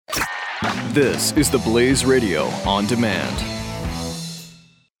This is the Blaze Radio on demand.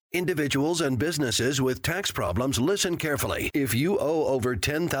 Individuals and businesses with tax problems, listen carefully. If you owe over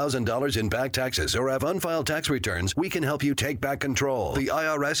 $10,000 in back taxes or have unfiled tax returns, we can help you take back control. The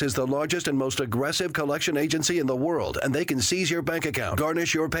IRS is the largest and most aggressive collection agency in the world, and they can seize your bank account,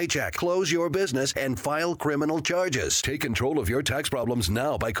 garnish your paycheck, close your business, and file criminal charges. Take control of your tax problems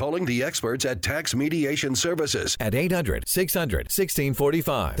now by calling the experts at Tax Mediation Services at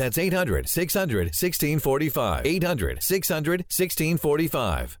 800-600-1645. That's 800-600-1645.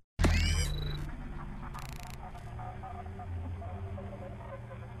 800-600-1645.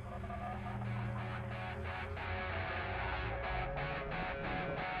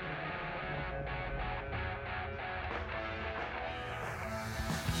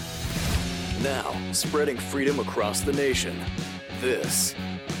 Now, spreading freedom across the nation. This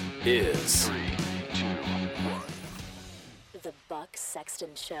is 3, 2, 1. The Buck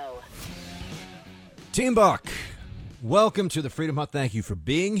Sexton Show. Team Buck, welcome to the Freedom Hut. Thank you for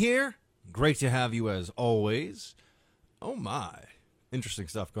being here. Great to have you as always. Oh my, interesting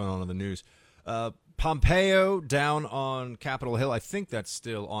stuff going on in the news. Pompeo down on Capitol Hill. I think that's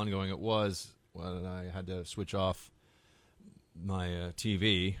still ongoing. It was when I had to switch off my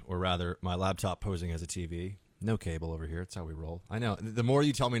TV, or rather my laptop posing as a TV. No cable over here. That's how we roll. I know. The more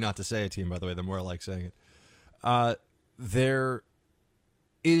you tell me not to say it, team, by the way, the more I like saying it. There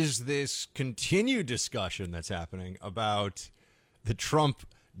is this continued discussion that's happening about the Trump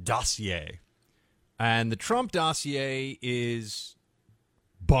dossier. And the Trump dossier is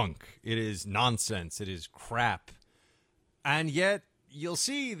bunk. It is nonsense. It is crap. And yet you'll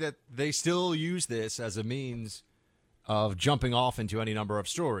see that they still use this as a means of jumping off into any number of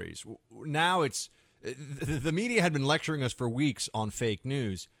stories. Now the media had been lecturing us for weeks on fake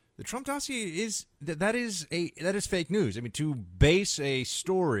news. The Trump dossier is fake news. I mean, to base a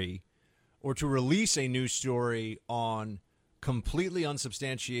story or to release a news story on completely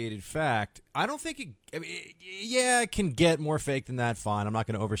unsubstantiated fact, I don't think it can get more fake than that. Fine, I'm not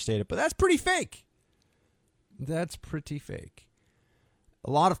going to overstate it, but that's pretty fake. That's pretty fake. A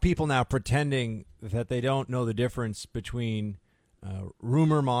lot of people now pretending that they don't know the difference between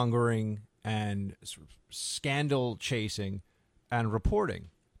rumor mongering and sort of scandal chasing and reporting.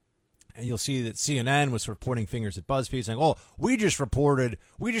 And you'll see that CNN was sort of pointing fingers at BuzzFeed saying, "Oh, we just reported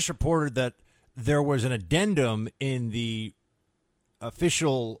that there was an addendum in the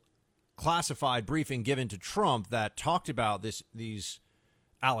official classified briefing given to Trump that talked about these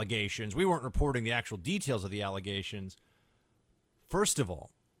allegations. We weren't reporting the actual details of the allegations." First of all,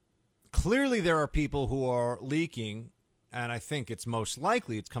 clearly there are people who are leaking, and I think it's most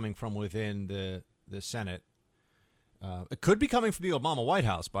likely it's coming from within the Senate. It could be coming from the Obama White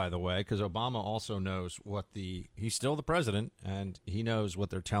House, by the way, because Obama also knows he's still the president, and he knows what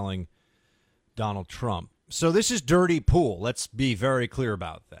they're telling Donald Trump. So this is dirty pool. Let's be very clear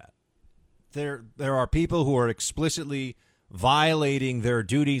about that. There are people who are explicitly violating their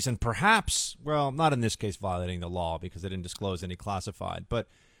duties and perhaps, well, not in this case violating the law because they didn't disclose any classified, but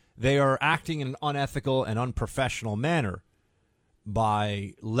they are acting in an unethical and unprofessional manner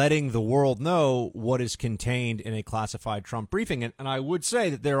by letting the world know what is contained in a classified Trump briefing. And I would say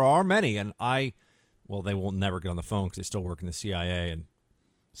that there are many, and they will never get on the phone because they still work in the CIA, and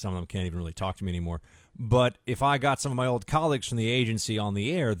some of them can't even really talk to me anymore. But if I got some of my old colleagues from the agency on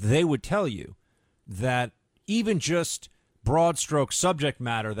the air, they would tell you that even just broad stroke subject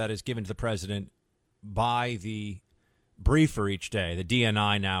matter that is given to the president by the briefer each day. The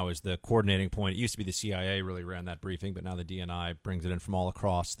DNI now is the coordinating point. It used to be the CIA really ran that briefing, but now the DNI brings it in from all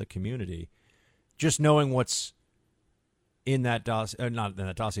across the community. Just knowing what's in that dossier, not in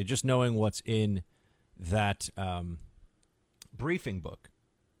that dossier, just knowing what's in that briefing book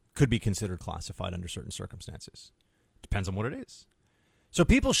could be considered classified under certain circumstances. Depends on what it is. So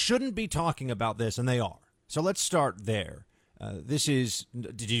people shouldn't be talking about this, and they are. So let's start there.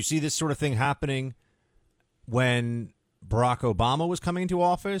 Did you see this sort of thing happening when Barack Obama was coming into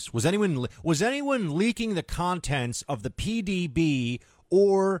office? Was anyone leaking the contents of the PDB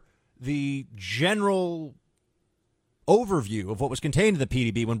or the general overview of what was contained in the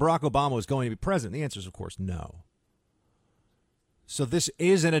PDB when Barack Obama was going to be president? The answer is, of course, no. So this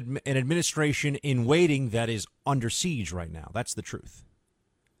is an administration in waiting that is under siege right now. That's the truth.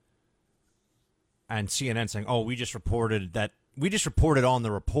 And CNN saying, "Oh, we just reported on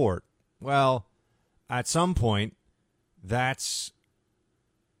the report." Well, at some point, that's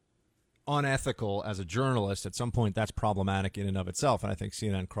unethical as a journalist. At some point, that's problematic in and of itself. And I think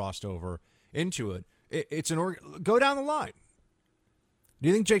CNN crossed over into it. Go down the line. Do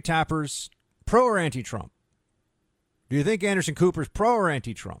you think Jake Tapper's pro or anti-Trump? Do you think Anderson Cooper's pro or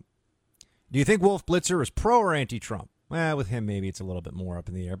anti-Trump? Do you think Wolf Blitzer is pro or anti-Trump? Well, with him, maybe it's a little bit more up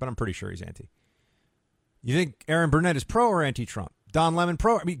in the air, but I'm pretty sure he's anti. You think Aaron Burnett is pro or anti-Trump? Don Lemon,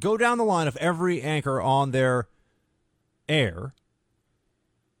 pro? I mean, go down the line of every anchor on their air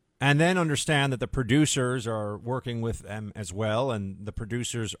and then understand that the producers are working with them as well, and the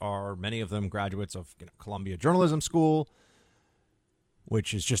producers are, many of them, graduates of Columbia Journalism School,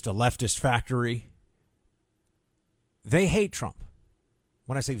 which is just a leftist factory. They hate Trump.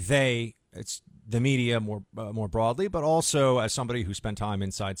 When I say they, it's the media more broadly, but also as somebody who spent time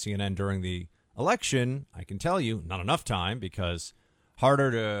inside CNN during the election, I can tell you, not enough time, because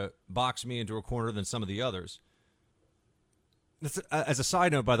harder to box me into a corner than some of the others. As a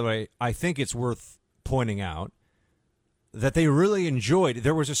side note, by the way, I think it's worth pointing out that they really enjoyed.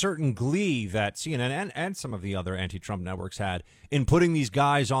 There was a certain glee that CNN and some of the other anti-Trump networks had in putting these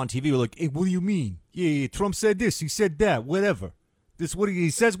guys on TV. We're like, hey, what do you mean? Yeah, Trump said this, he said that, whatever. This what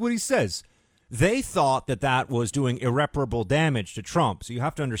he says, what he says. They thought that that was doing irreparable damage to Trump. So you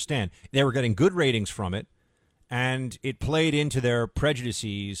have to understand, they were getting good ratings from it, and it played into their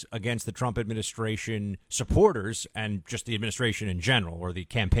prejudices against the Trump administration supporters and just the administration in general, or the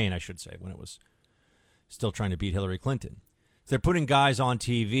campaign, I should say, when it was still trying to beat Hillary Clinton. So they're putting guys on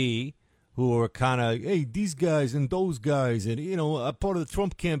TV who are kind of, hey, these guys and those guys, and, you know, a part of the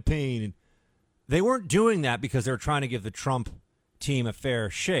Trump campaign. And they weren't doing that because they were trying to give the Trump team a fair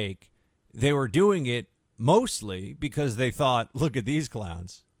shake. They were doing it mostly because they thought, look at these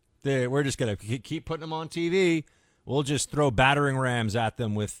clowns. We're just going to keep putting them on TV. We'll just throw battering rams at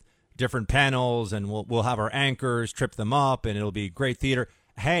them with different panels, and we'll have our anchors trip them up, and it'll be great theater.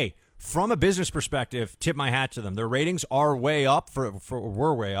 Hey, from a business perspective, tip my hat to them. Their ratings are way up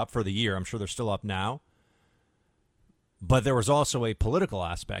were way up for the year. I'm sure they're still up now. But there was also a political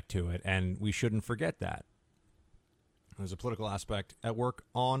aspect to it, and we shouldn't forget that. There's a political aspect at work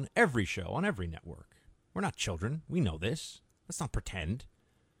on every show, on every network. We're not children. We know this. Let's not pretend.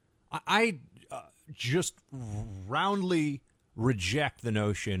 I just roundly reject the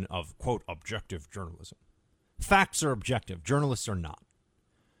notion of, quote, objective journalism. Facts are objective. Journalists are not.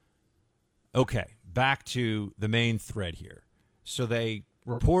 Okay, back to the main thread here. So they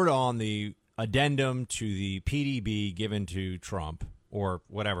report on the addendum to the PDB given to Trump, or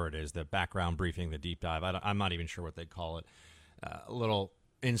whatever it is, the background briefing, the deep dive. I'm not even sure what they call it. A little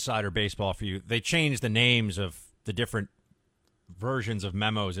insider baseball for you. They change the names of the different versions of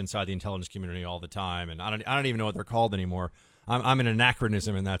memos inside the intelligence community all the time, and I don't even know what they're called anymore. I'm an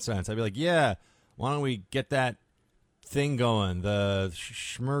anachronism in that sense. I'd be like, yeah, why don't we get that thing going, the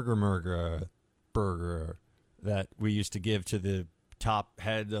schmurger burger that we used to give to the top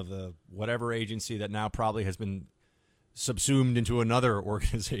head of the whatever agency that now probably has been subsumed into another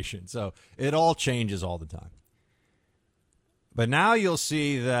organization. So it all changes all the time. But now you'll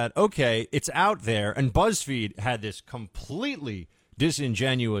see that, okay, it's out there, and BuzzFeed had this completely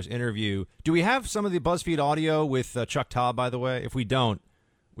disingenuous interview. Do we have some of the BuzzFeed audio with Chuck Todd, by the way? If we don't,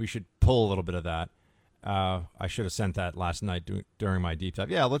 we should pull a little bit of that. I should have sent that last night during my deep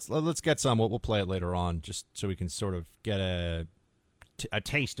dive. Yeah, let's get some. We'll play it later on just so we can sort of get a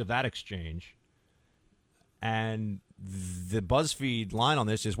taste of that exchange. And the BuzzFeed line on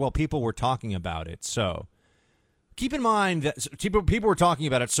this is, well, people were talking about it, so... Keep in mind that people were talking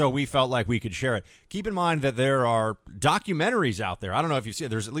about it, so we felt like we could share it. Keep in mind that there are documentaries out there. I don't know if you've seen it.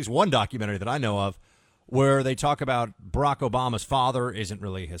 There's at least one documentary that I know of where they talk about Barack Obama's father isn't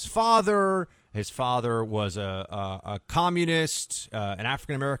really his father. His father was a communist, an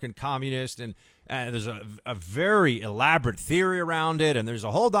African-American communist, and there's a very elaborate theory around it, and there's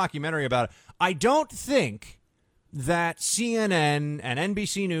a whole documentary about it. I don't think that CNN and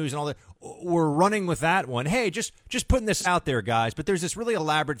NBC News and all that were running with that one. Hey, just putting this out there, guys. But there's this really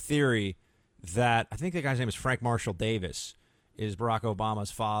elaborate theory that I think the guy's name is Frank Marshall Davis, is Barack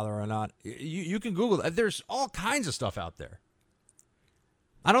Obama's father or not. You can Google it. There's all kinds of stuff out there.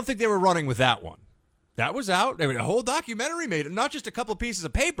 I don't think they were running with that one. That was out. I mean, a whole documentary made it, not just a couple of pieces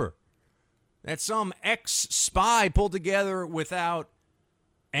of paper that some ex-spy pulled together without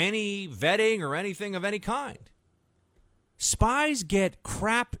any vetting or anything of any kind. Spies get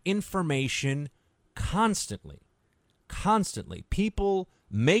crap information constantly. Constantly. People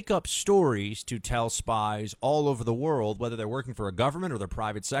make up stories to tell spies all over the world, whether they're working for a government or the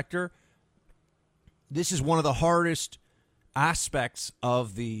private sector. This is one of the hardest aspects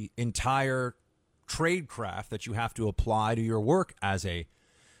of the entire tradecraft that you have to apply to your work as a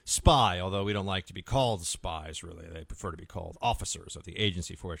spy, although we don't like to be called spies, really. They prefer to be called officers of the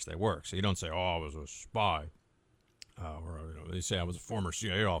agency for which they work. So you don't say, oh, I was a spy. Or they say I was a former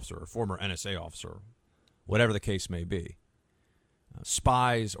CIA officer or former NSA officer, whatever the case may be.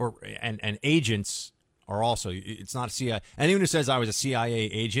 spies and agents are also. It's not a CIA. Anyone who says I was a CIA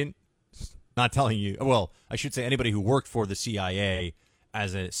agent, not telling you. Well, I should say anybody who worked for the CIA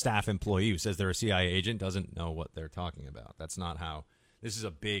as a staff employee who says they're a CIA agent doesn't know what they're talking about. That's not how. This is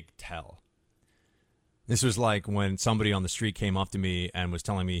a big tell. This was like when somebody on the street came up to me and was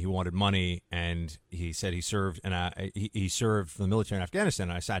telling me he wanted money, and he said he served he served for the military in Afghanistan.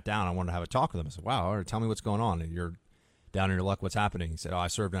 And I sat down. I wanted to have a talk with him. I said, "Wow, all right, tell me what's going on. You're down in your luck. What's happening?" He said, "Oh, I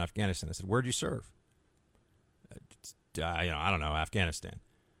served in Afghanistan." I said, "Where'd you serve?" I don't know, Afghanistan.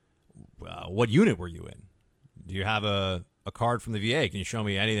 What unit were you in? Do you have a card from the VA? Can you show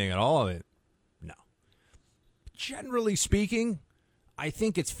me anything at all? No. Generally speaking, I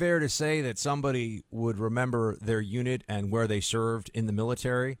think it's fair to say that somebody would remember their unit and where they served in the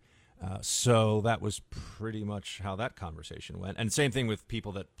military. So that was pretty much how that conversation went. And same thing with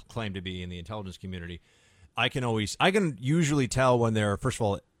people that claim to be in the intelligence community. I can usually tell when they're, first of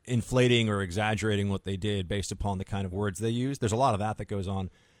all, inflating or exaggerating what they did based upon the kind of words they use. There's a lot of that goes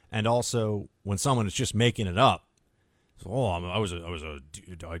on. And also when someone is just making it up. So, I was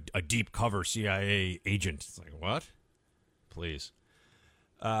a deep cover CIA agent. It's like, what? Please.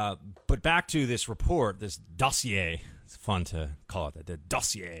 But back to this report, this dossier. It's fun to call it that. The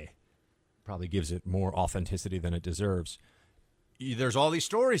dossier probably gives it more authenticity than it deserves. There's all these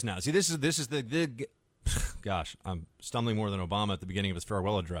stories now. See, this is the gosh, I'm stumbling more than Obama at the beginning of his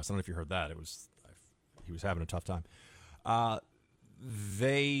farewell address. I don't know if you heard that. He was having a tough time.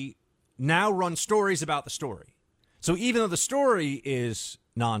 They now run stories about the story. So even though the story is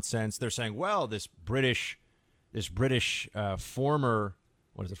nonsense, they're saying, well, this British former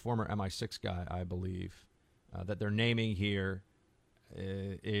MI6 guy, I believe, that they're naming here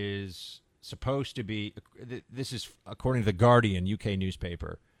is supposed to be, this is according to the Guardian, UK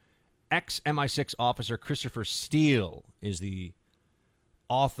newspaper, ex-MI6 officer Christopher Steele is the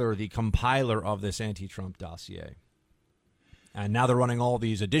author, the compiler of this anti-Trump dossier. And now they're running all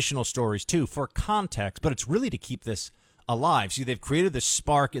these additional stories, too, for context, but it's really to keep this alive. See, they've created this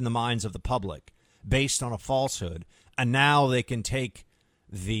spark in the minds of the public based on a falsehood, and now they can take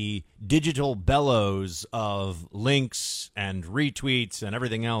the digital bellows of links and retweets and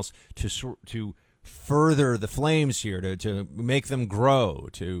everything else to further the flames here, to make them grow,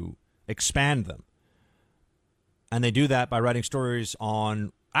 to expand them. And they do that by writing stories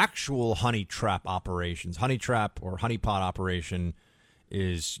on actual honey trap operations. Honey trap or honeypot operation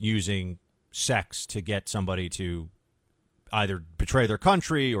is using sex to get somebody to either betray their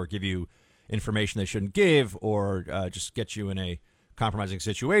country or give you information they shouldn't give, or just get you in a compromising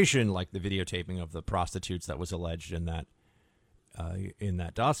situation, like the videotaping of the prostitutes that was alleged in that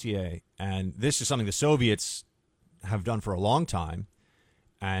dossier. And this is something the Soviets have done for a long time,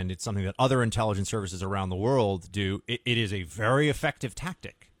 and it's something that other intelligence services around the world do. It is a very effective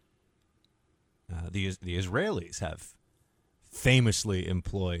tactic. The Israelis have famously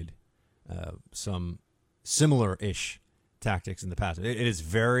employed some similar-ish tactics in the past. It is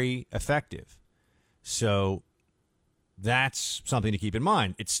very effective. So that's something to keep in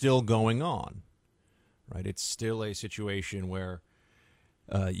mind. It's still going on, right? It's still a situation where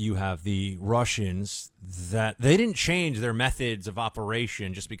you have the Russians that they didn't change their methods of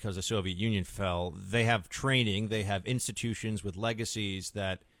operation just because the Soviet Union fell. They have training. They have institutions with legacies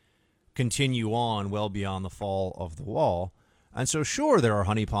that continue on well beyond the fall of the wall. And so, sure, there are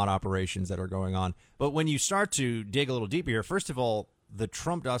honeypot operations that are going on. But when you start to dig a little deeper here, first of all, the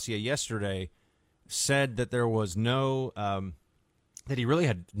Trump dossier yesterday said that there was no, that he really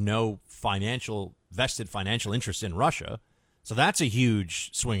had no vested financial interest in Russia. So that's a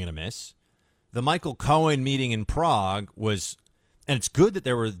huge swing and a miss. The Michael Cohen meeting in Prague was, and it's good that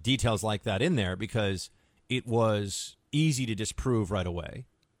there were details like that in there because it was easy to disprove right away.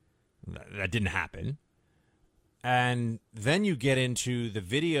 That didn't happen. And then you get into the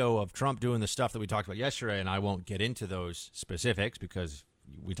video of Trump doing the stuff that we talked about yesterday, and I won't get into those specifics because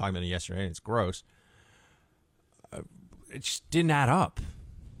we talked about it yesterday and it's gross. It just didn't add up.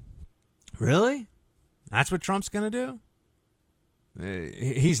 Really? That's what Trump's going to do?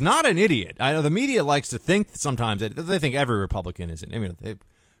 He's not an idiot. I know the media likes to think sometimes that they think every Republican is. I mean,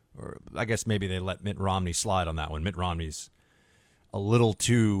 or I guess maybe they let Mitt Romney slide on that one. Mitt Romney's a little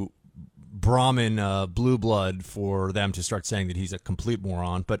too Brahmin blue blood for them to start saying that he's a complete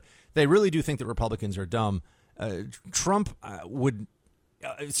moron. But they really do think that Republicans are dumb. Trump would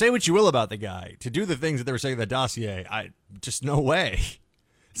say what you will about the guy. To do the things that they were saying in the dossier, just no way.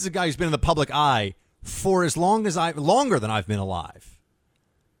 This is a guy who's been in the public eye for as longer than I've been alive.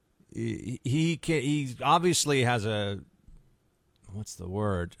 He obviously has has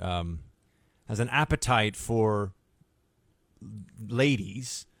an appetite for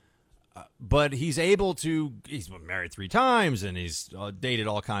ladies, but he's able to. He's been married 3 times, and he's dated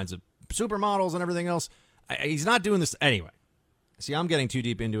all kinds of supermodels and everything else. He's not doing this anyway. See, I'm getting too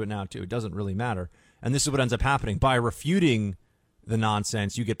deep into it now too. It doesn't really matter, and this is what ends up happening by refuting the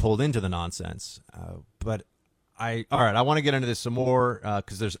nonsense. You get pulled into the nonsense. But all right. I want to get into this some more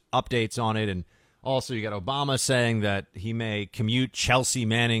because there's updates on it, and also you got Obama saying that he may commute Chelsea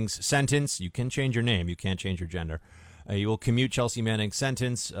Manning's sentence. You can change your name. You can't change your gender. You will commute Chelsea Manning's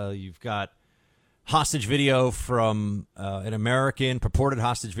sentence. You've got hostage video from an American, purported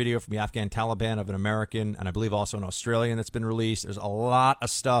hostage video from the Afghan Taliban of an American, and I believe also an Australian that's been released. There's a lot of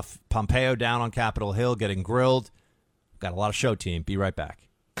stuff. Pompeo down on Capitol Hill getting grilled. Got a lot of show, team. Be right back.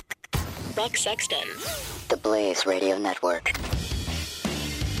 Buck Sexton. The Blaze Radio Network.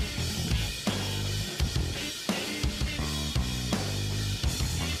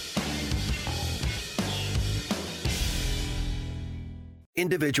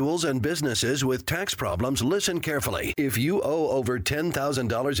 Individuals and businesses with tax problems, listen carefully. If you owe over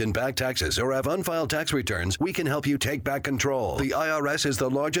 $10,000 in back taxes or have unfiled tax returns, we can help you take back control. The IRS is the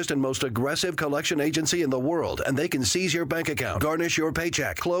largest and most aggressive collection agency in the world, and they can seize your bank account, garnish your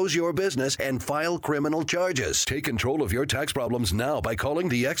paycheck, close your business, and file criminal charges. Take control of your tax problems now by calling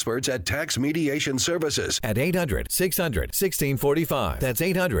the experts at Tax Mediation Services at 800-600-1645. That's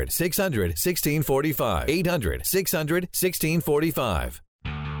 800-600-1645. 800-600-1645.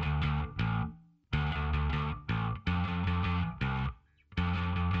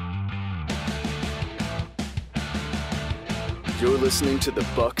 You're listening to the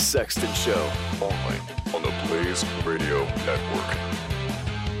Buck Sexton Show. Only on the Blaze Radio Network.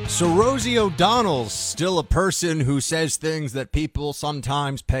 So Rosie O'Donnell's still a person who says things that people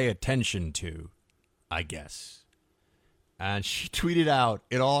sometimes pay attention to, I guess. And she tweeted out,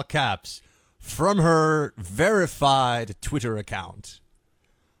 in all caps, from her verified Twitter account,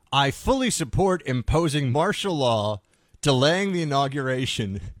 "I fully support imposing martial law, delaying the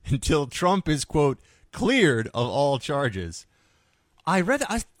inauguration until Trump is, quote, cleared of all charges." I read that.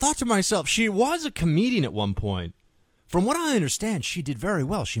 I thought to myself, she was a comedian at one point. From what I understand, she did very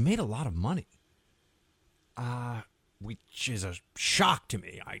well. She made a lot of money, which is a shock to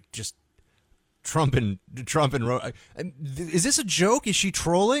me. Trump and is this a joke? Is she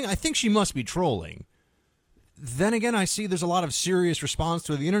trolling? I think she must be trolling. Then again, I see there's a lot of serious response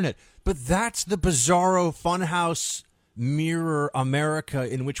to the internet, but that's the bizarro funhouse mirror America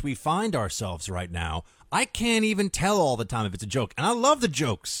in which we find ourselves right now. I can't even tell all the time if it's a joke, and I love the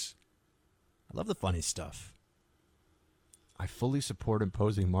jokes. I love the funny stuff. I fully support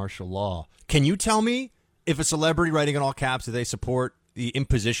imposing martial law. Can you tell me if a celebrity writing in all caps, do they support the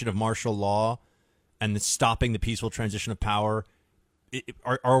imposition of martial law and the stopping the peaceful transition of power?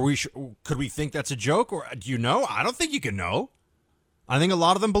 Could we think that's a joke, or do you know? I don't think you can know. I think a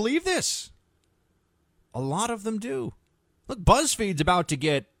lot of them believe this. A lot of them do. Look, BuzzFeed's about to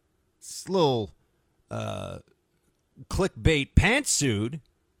get this little clickbait pantsued,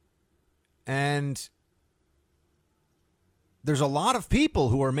 and there's a lot of people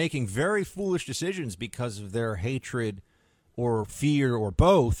who are making very foolish decisions because of their hatred or fear or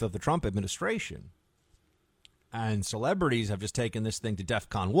both of the Trump administration. And celebrities have just taken this thing to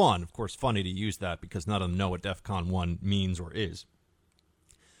DEFCON 1. Of course, funny to use that because none of them know what DEFCON 1 means or is.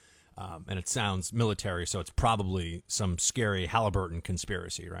 And it sounds military, so it's probably some scary Halliburton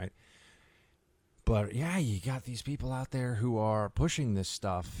conspiracy, right? But yeah, you got these people out there who are pushing this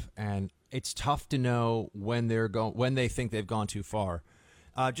stuff, and it's tough to know when they think they've gone too far.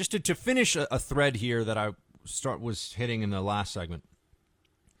 Just to finish a thread here that I was hitting in the last segment.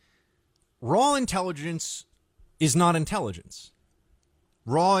 Raw intelligence is not intelligence.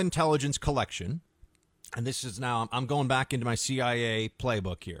 Raw intelligence collection, and this is now, I'm going back into my CIA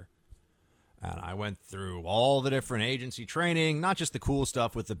playbook here. And I went through all the different agency training, not just the cool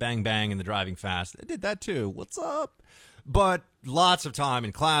stuff with the bang bang and the driving fast. I did that too. What's up? But lots of time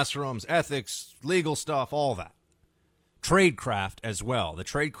in classrooms, ethics, legal stuff, all that. Tradecraft as well. The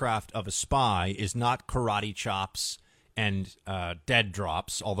tradecraft of a spy is not karate chops and dead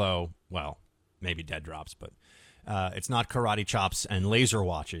drops, although, well, maybe dead drops, but it's not karate chops and laser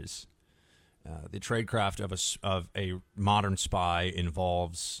watches. The tradecraft of a modern spy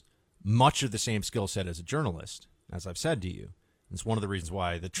involves much of the same skill set as a journalist, as I've said to you. It's one of the reasons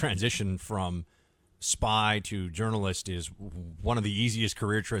why the transition from spy to journalist is one of the easiest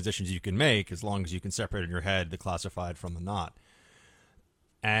career transitions you can make, as long as you can separate in your head the classified from the not.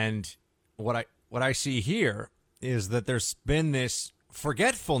 And what I see here is that there's been this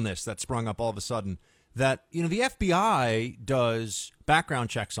forgetfulness that sprung up all of a sudden that, the FBI does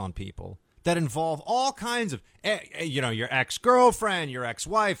background checks on people that involve all kinds of, your ex-girlfriend, your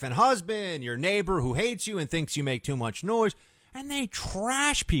ex-wife and husband, your neighbor who hates you and thinks you make too much noise, and they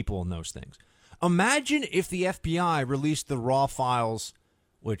trash people in those things. Imagine if the FBI released the raw files,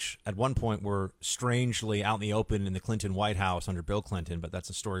 which at one point were strangely out in the open in the Clinton White House under Bill Clinton, but that's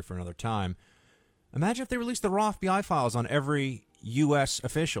a story for another time. Imagine if they released the raw FBI files on every U.S.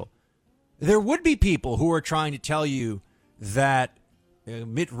 official. There would be people who are trying to tell you that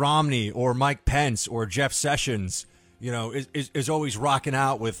Mitt Romney or Mike Pence or Jeff Sessions, is always rocking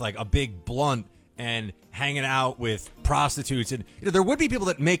out with like a big blunt and hanging out with prostitutes. And there would be people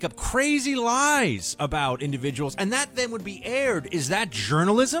that make up crazy lies about individuals, and that then would be aired. Is that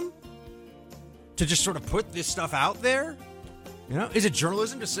journalism? To just sort of put this stuff out there? Is it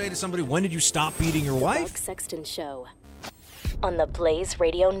journalism to say to somebody, when did you stop beating your wife? The Sexton Show on the Blaze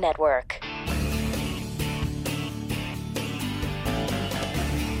Radio Network.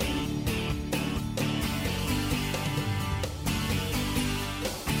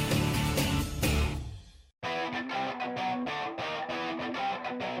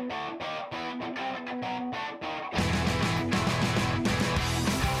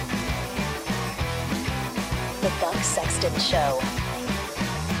 Sexton Show.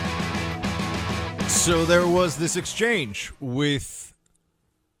 So there was this exchange with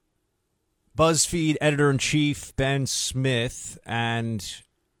BuzzFeed editor-in-chief Ben Smith and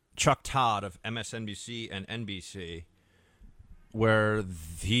Chuck Todd of MSNBC and NBC, where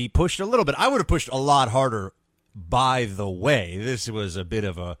he pushed a little bit. I would have pushed a lot harder, by the way. This was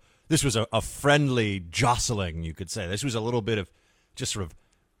a friendly jostling, you could say. This was a little bit of just sort of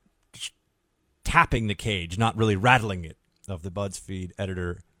tapping the cage, not really rattling it, of the BuzzFeed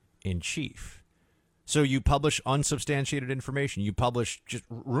editor-in-chief. So you publish unsubstantiated information. You publish just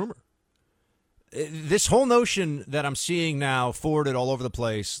rumor. This whole notion that I'm seeing now forwarded all over the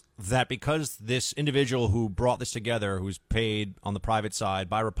place, that because this individual who brought this together, who's paid on the private side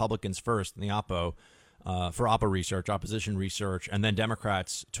by Republicans first in the Oppo, for Oppo research, opposition research, and then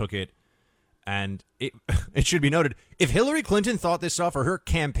Democrats took it. And it should be noted, if Hillary Clinton thought this stuff or her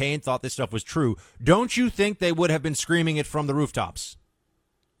campaign thought this stuff was true, don't you think they would have been screaming it from the rooftops?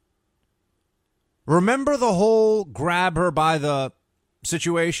 Remember the whole grab her by the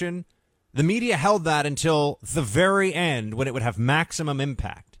situation? The media held that until the very end when it would have maximum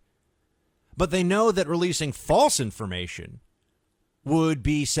impact. But they know that releasing false information would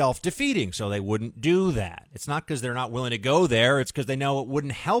be self-defeating, so they wouldn't do that. It's not because they're not willing to go there. It's because they know it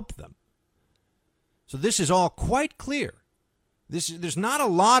wouldn't help them. So this is all quite clear. There's not a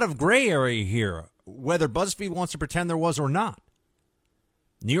lot of gray area here, whether BuzzFeed wants to pretend there was or not.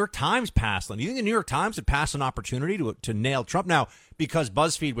 New York Times passed them. You think the New York Times would pass an opportunity to nail Trump? Now, because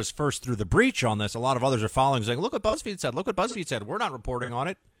BuzzFeed was first through the breach on this, a lot of others are following, saying, look what BuzzFeed said. Look what BuzzFeed said. We're not reporting on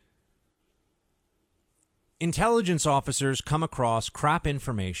it. Intelligence officers come across crap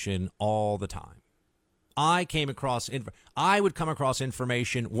information all the time. I would come across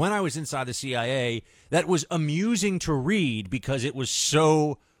information when I was inside the CIA that was amusing to read because it was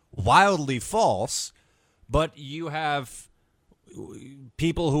so wildly false. But you have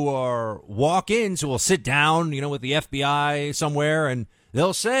people who are walk-ins who will sit down, with the FBI somewhere, and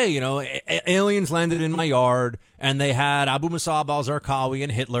they'll say, aliens landed in my yard, and they had Abu Musab al-Zarqawi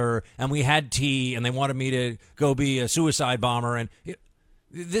and Hitler, and we had tea, and they wanted me to go be a suicide bomber. And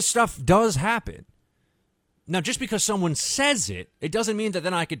this stuff does happen. Now, just because someone says it, it doesn't mean that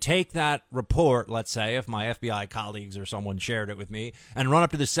then I could take that report, let's say, if my FBI colleagues or someone shared it with me, and run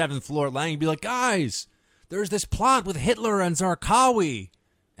up to the 7th floor at Lang and be like, guys, there's this plot with Hitler and Zarqawi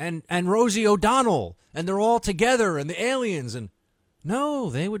and Rosie O'Donnell, and they're all together, and the aliens. And no,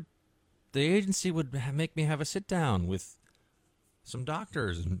 the agency would make me have a sit-down with some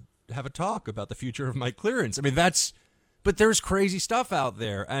doctors and have a talk about the future of my clearance. I mean, but there's crazy stuff out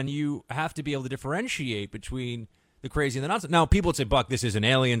there, and you have to be able to differentiate between the crazy and the nonsense. Now, people would say, Buck, this is an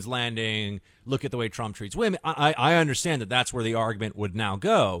aliens landing. Look at the way Trump treats women. I understand that that's where the argument would now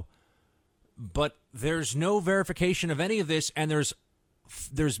go. But there's no verification of any of this, and there's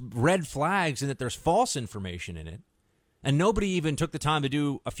red flags in that there's false information in it. And nobody even took the time to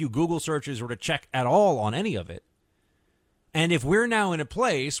do a few Google searches or to check at all on any of it. And if we're now in a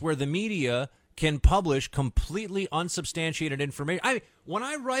place where the media can publish completely unsubstantiated information. When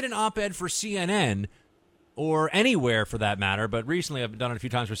I write an op-ed for CNN, or anywhere for that matter, but recently I've done it a few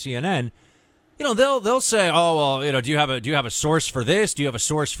times for CNN, they'll say, oh, well, do you have a source for this? Do you have a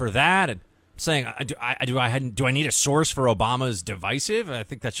source for that? And saying, do I need a source for Obama's divisive? I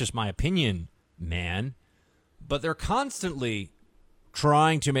think that's just my opinion, man. But they're constantly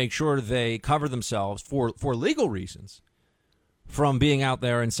trying to make sure they cover themselves for legal reasons from being out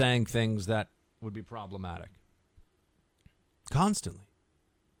there and saying things that would be problematic. Constantly.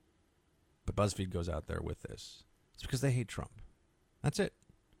 But BuzzFeed goes out there with this. It's because they hate Trump. That's it.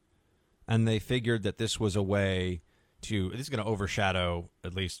 And they figured that this was a way to, this is going to overshadow,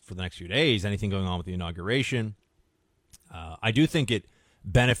 at least for the next few days, anything going on with the inauguration. I do think it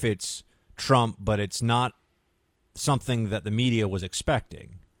benefits Trump, but it's not something that the media was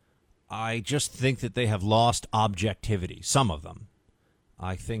expecting. I just think that they have lost objectivity, some of them.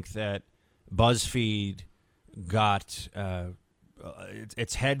 I think that BuzzFeed got,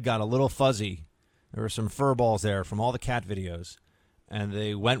 its head got a little fuzzy. There were some fur balls there from all the cat videos, and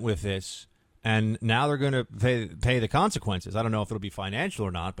they went with this, and now they're going to pay the consequences. I don't know if it'll be financial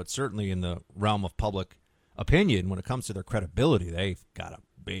or not, but certainly in the realm of public opinion, when it comes to their credibility, they've got a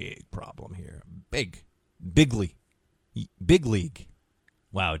big problem here. Big league.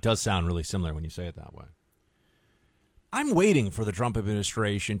 Wow, it does sound really similar when you say it that way. I'm waiting for the Trump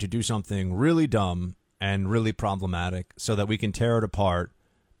administration to do something really dumb and really problematic so that we can tear it apart.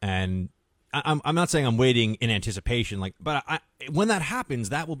 And I'm not saying I'm waiting in anticipation, but when that happens,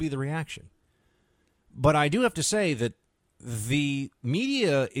 that will be the reaction. But I do have to say that the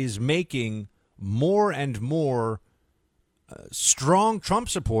media is making more and more strong Trump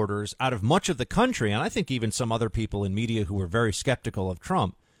supporters out of much of the country, and I think even some other people in media who were very skeptical of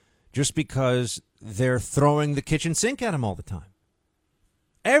Trump, just because they're throwing the kitchen sink at him all the time.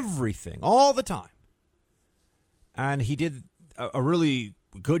 Everything, all the time. And he did a really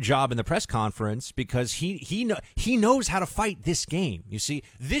good job in the press conference because he knows how to fight this game. You see,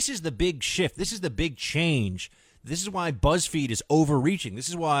 this is the big shift. This is the big change. This is why BuzzFeed is overreaching. This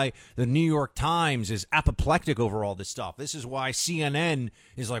is why the New York Times is apoplectic over all this stuff. This is why CNN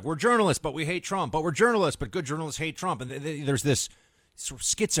is like, we're journalists, but we hate Trump. But we're journalists, but good journalists hate Trump. And there's this sort of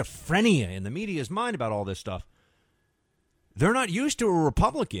schizophrenia in the media's mind about all this stuff. They're not used to a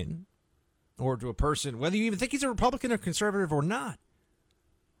Republican or to a person, whether you even think he's a Republican or conservative or not,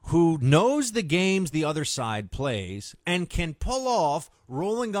 who knows the games the other side plays and can pull off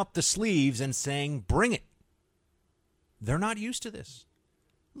rolling up the sleeves and saying, bring it. They're not used to this.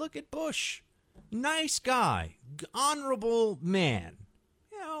 Look at Bush. Nice guy. Honorable man.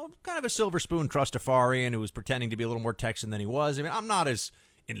 You know, kind of a silver spoon trustafarian who was pretending to be a little more Texan than he was. I mean, I'm not as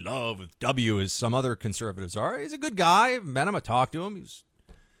in love with W as some other conservatives are. He's a good guy. I've met him. I talked to him.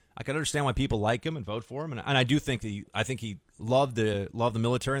 I can understand why people like him and vote for him. And I do think that I think he loved the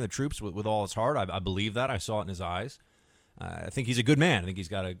military and the troops with all his heart. I believe that. I saw it in his eyes. I think he's a good man. I think he's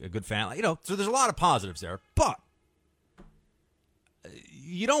got a good family. You know, so there's a lot of positives there. But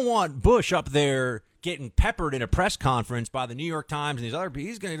you don't want Bush up there getting peppered in a press conference by the New York Times and these other people.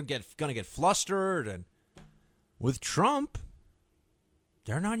 He's going to get flustered. And with Trump,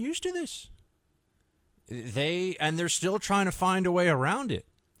 they're not used to this. They're still trying to find a way around it.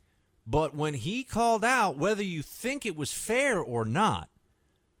 But when he called out, whether you think it was fair or not,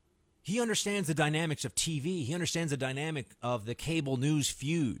 he understands the dynamics of TV. He understands the dynamic of the cable news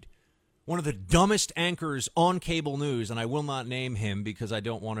feud. One of the dumbest anchors on cable news, and I will not name him because I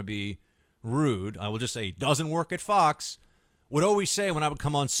don't want to be rude. I will just say he doesn't work at Fox, would always say when I would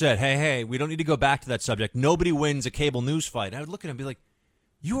come on set, hey, we don't need to go back to that subject. Nobody wins a cable news fight. I would look at him and be like,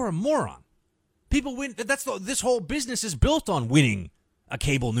 you're a moron. People win. This whole business is built on winning a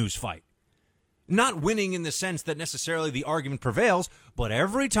cable news fight. Not winning in the sense that necessarily the argument prevails, but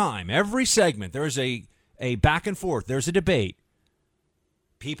every time, every segment, there's a back and forth, there's a debate.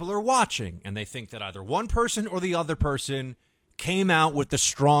 People are watching, and they think that either one person or the other person came out with the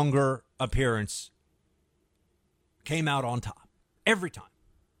stronger appearance, came out on top. Every time.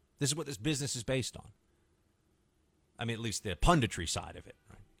 This is what this business is based on. I mean, at least the punditry side of it.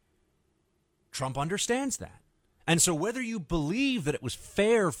 Right? Trump understands that. And so whether you believe that it was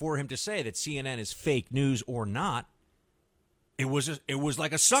fair for him to say that CNN is fake news or not, it was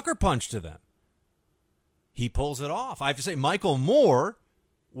like a sucker punch to them. He pulls it off. I have to say, Michael Moore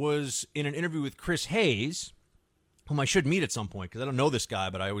was in an interview with Chris Hayes, whom I should meet at some point because I don't know this guy,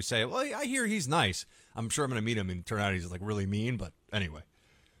 but I always say, well, I hear he's nice. I'm sure I'm going to meet him and turn out he's like really mean, but anyway.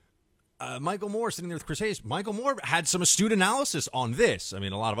 Michael Moore sitting there with Chris Hayes. Michael Moore had some astute analysis on this. I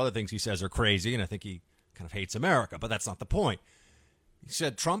mean, a lot of other things he says are crazy, and I think he kind of hates America, but that's not the point. He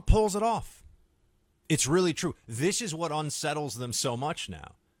said Trump pulls it off. It's really true. This is what unsettles them so much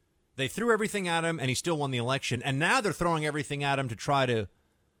now. They threw everything at him, and he still won the election, and now they're throwing everything at him to try to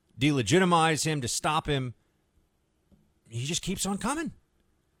delegitimize him, to stop him. He just keeps on coming.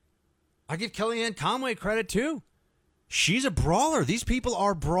 I give Kellyanne Conway credit, too. She's a brawler. These people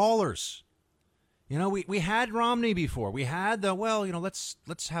are brawlers. You know, we had Romney before. We had let's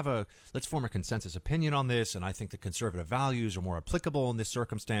form a consensus opinion on this, and I think the conservative values are more applicable in this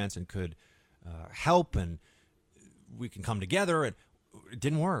circumstance and could help, and we can come together. And it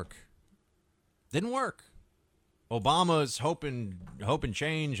didn't work. Didn't work. Obama's hope and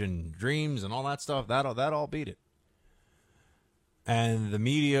change and dreams and all that stuff, that all beat it. And the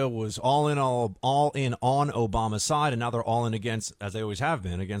media was all in on Obama's side, and now they're all in against, as they always have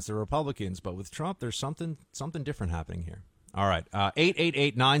been, against the Republicans. But with Trump, there's something different happening here. All right,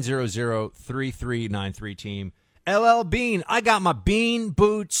 888-900-3393 team. LL Bean, I got my bean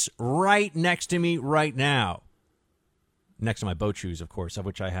boots right next to me right now. Next to my boat shoes, of course, of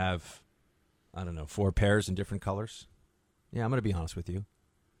which I have, 4 pairs in different colors. Yeah, I'm going to be honest with you.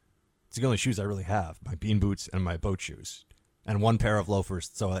 It's the only shoes I really have, my bean boots and my boat shoes. And 1 pair of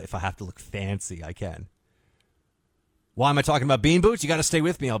loafers, so if I have to look fancy, I can. Why am I talking about bean boots? You got to stay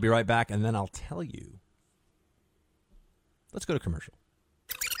with me. I'll be right back, and then I'll tell you. Let's go to commercial.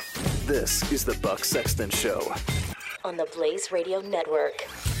 This is the Buck Sexton Show on the Blaze Radio Network.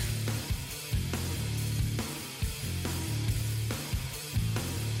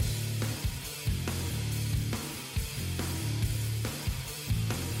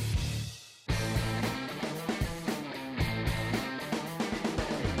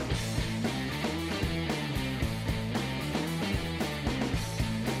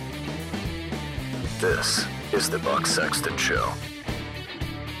 This is the Buck Sexton Show.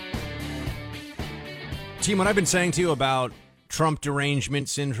 Team, what I've been saying to you about Trump derangement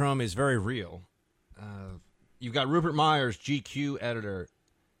syndrome is very real. You've got Rupert Meyers, GQ editor.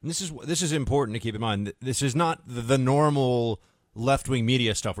 And this is important to keep in mind. This is not the normal left-wing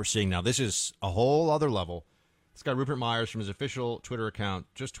media stuff we're seeing now. This is a whole other level. This guy, Rupert Meyers, from his official Twitter account,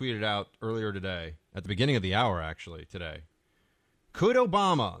 just tweeted out earlier today, at the beginning of the hour, actually, today. Could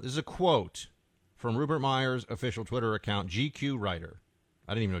Obama, this is a quote from Rupert Meyers' official Twitter account, GQ writer.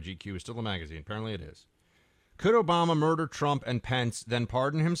 I didn't even know GQ was still a magazine. Apparently it is. Could Obama murder Trump and Pence, then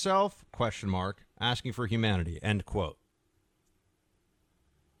pardon himself? ? Asking for humanity. End quote.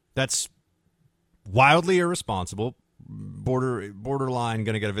 That's wildly irresponsible. Borderline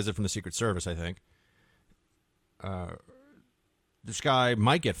going to get a visit from the Secret Service, I think. This guy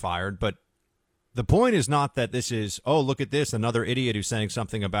might get fired, but the point is not that this is, oh, look at this, another idiot who's saying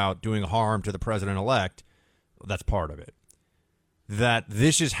something about doing harm to the president-elect. That's part of it. That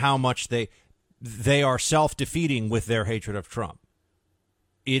this is how much they are self-defeating with their hatred of Trump.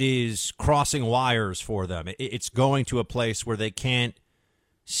 It is crossing wires for them. It's going to a place where they can't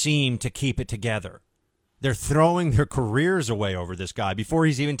seem to keep it together. They're throwing their careers away over this guy before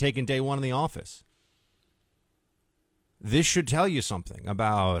he's even taken day one in the office. This should tell you something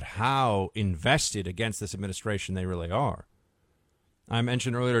about how invested against this administration they really are. I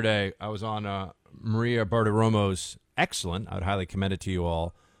mentioned earlier today, I was on Maria Bartiromo's excellent, I would highly commend it to you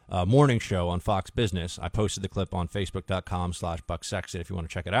all, morning show on Fox Business. I posted the clip on Facebook.com/BuckSexton if you want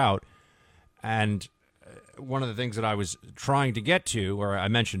to check it out. And one of the things that I was trying to get to, or I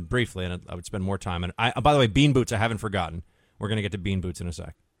mentioned briefly, and I would spend more time, and by the way, bean boots, I haven't forgotten. We're going to get to bean boots in a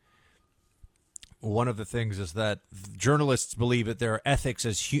sec. One of the things is that journalists believe that their ethics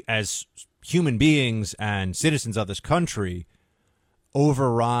as human beings and citizens of this country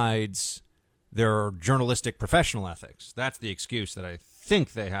overrides their journalistic professional ethics. That's the excuse that I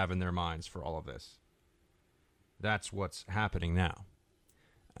think they have in their minds for all of this. That's what's happening now.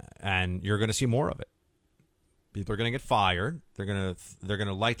 And you're going to see more of it. People are going to get fired. They're going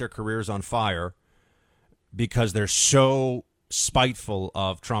to light their careers on fire because they're so spiteful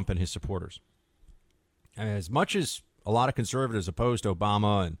of Trump and his supporters. As much as a lot of conservatives opposed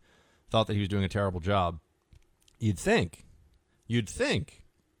Obama and thought that he was doing a terrible job, you'd think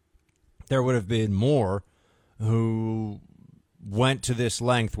there would have been more who went to this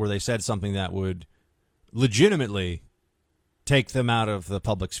length where they said something that would legitimately take them out of the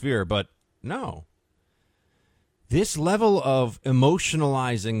public sphere. But no. This level of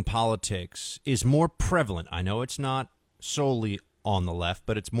emotionalizing politics is more prevalent. I know it's not solely on the left,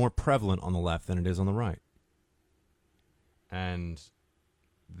 but it's more prevalent on the left than it is on the right. And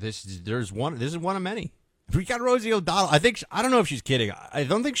this is one of many. We got Rosie O'Donnell. I don't know if she's kidding. I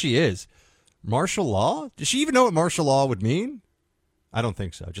don't think she is. Martial law? Does she even know what martial law would mean? I don't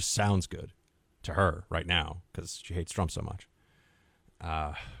think so. It just sounds good to her right now because she hates Trump so much.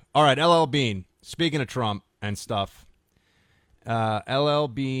 All right, LL Bean. Speaking of Trump and stuff, LL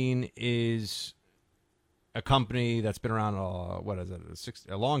Bean is a company that's been around, a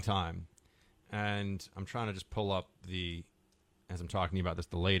long time. And I'm trying to just pull up as I'm talking about this,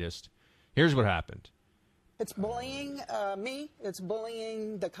 the latest. Here's what happened. It's bullying me. It's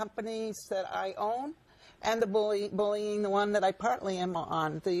bullying the companies that I own, and the bullying the one that I partly am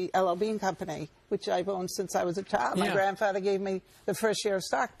on, the LL Bean company, which I've owned since I was a child. Yeah. My grandfather gave me the first share of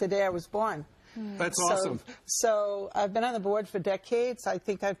stock the day I was born. That's awesome. So I've been on the board for decades. I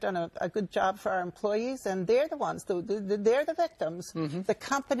think I've done a good job for our employees, and they're the ones, they're the victims. The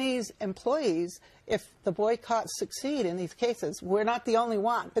company's employees, if the boycotts succeed in these cases, we're not the only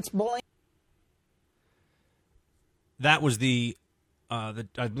one. It's bullying. That was I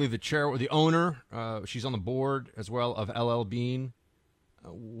believe the chair or the owner. She's on the board as well of LL Bean,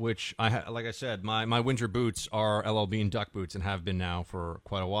 which like I said, my winter boots are LL Bean duck boots and have been now for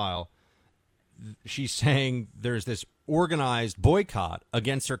quite a while. She's saying there's this organized boycott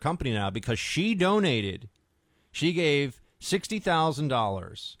against her company now because she gave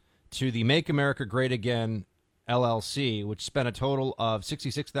 $60,000 to the Make America Great Again LLC, which spent a total of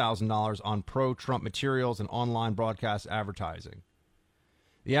 $66,000 on pro-Trump materials and online broadcast advertising.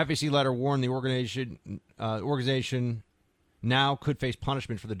 The FEC letter warned the organization now could face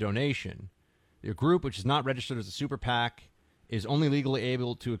punishment for the donation. The group, which is not registered as a super PAC, is only legally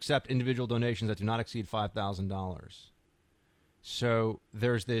able to accept individual donations that do not exceed $5,000. So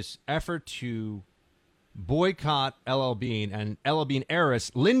there's this effort to boycott LL Bean, and LL Bean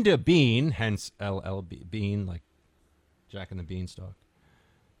heiress Linda Bean, hence LL Bean, like Jack and the Beanstalk.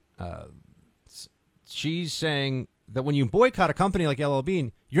 She's saying that when you boycott a company like LL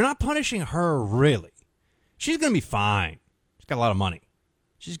Bean, you're not punishing her, really. She's going to be fine. She's got a lot of money.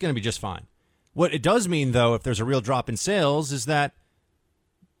 She's going to be just fine. What it does mean, though, if there's a real drop in sales, is that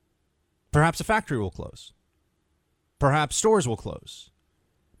perhaps a factory will close. Perhaps stores will close.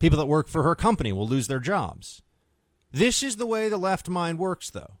 People that work for her company will lose their jobs. This is the way the left mind works,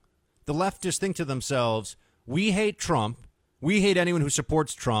 though. The leftists think to themselves, we hate Trump. We hate anyone who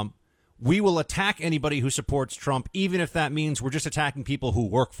supports Trump. We will attack anybody who supports Trump, even if that means we're just attacking people who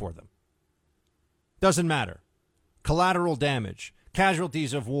work for them. Doesn't matter. Collateral damage.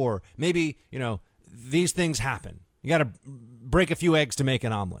 Casualties of war. Maybe, these things happen. You got to break a few eggs to make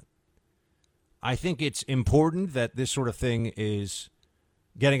an omelet. I think it's important that this sort of thing is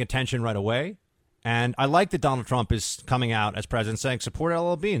getting attention right away. And I like that Donald Trump is coming out as president saying, support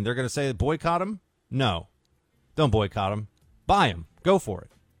LL Bean. They're going to say boycott him? No. Don't boycott him. Buy him. Go for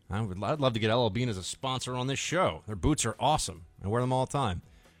it. I'd love to get LL Bean as a sponsor on this show. Their boots are awesome. I wear them all the time.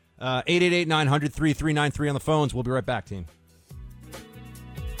 888-900-3393 on the phones. We'll be right back, team.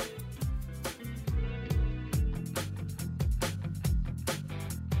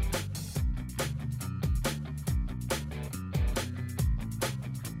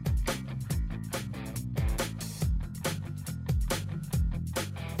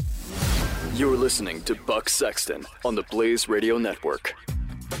 You're listening to Buck Sexton on the Blaze Radio Network.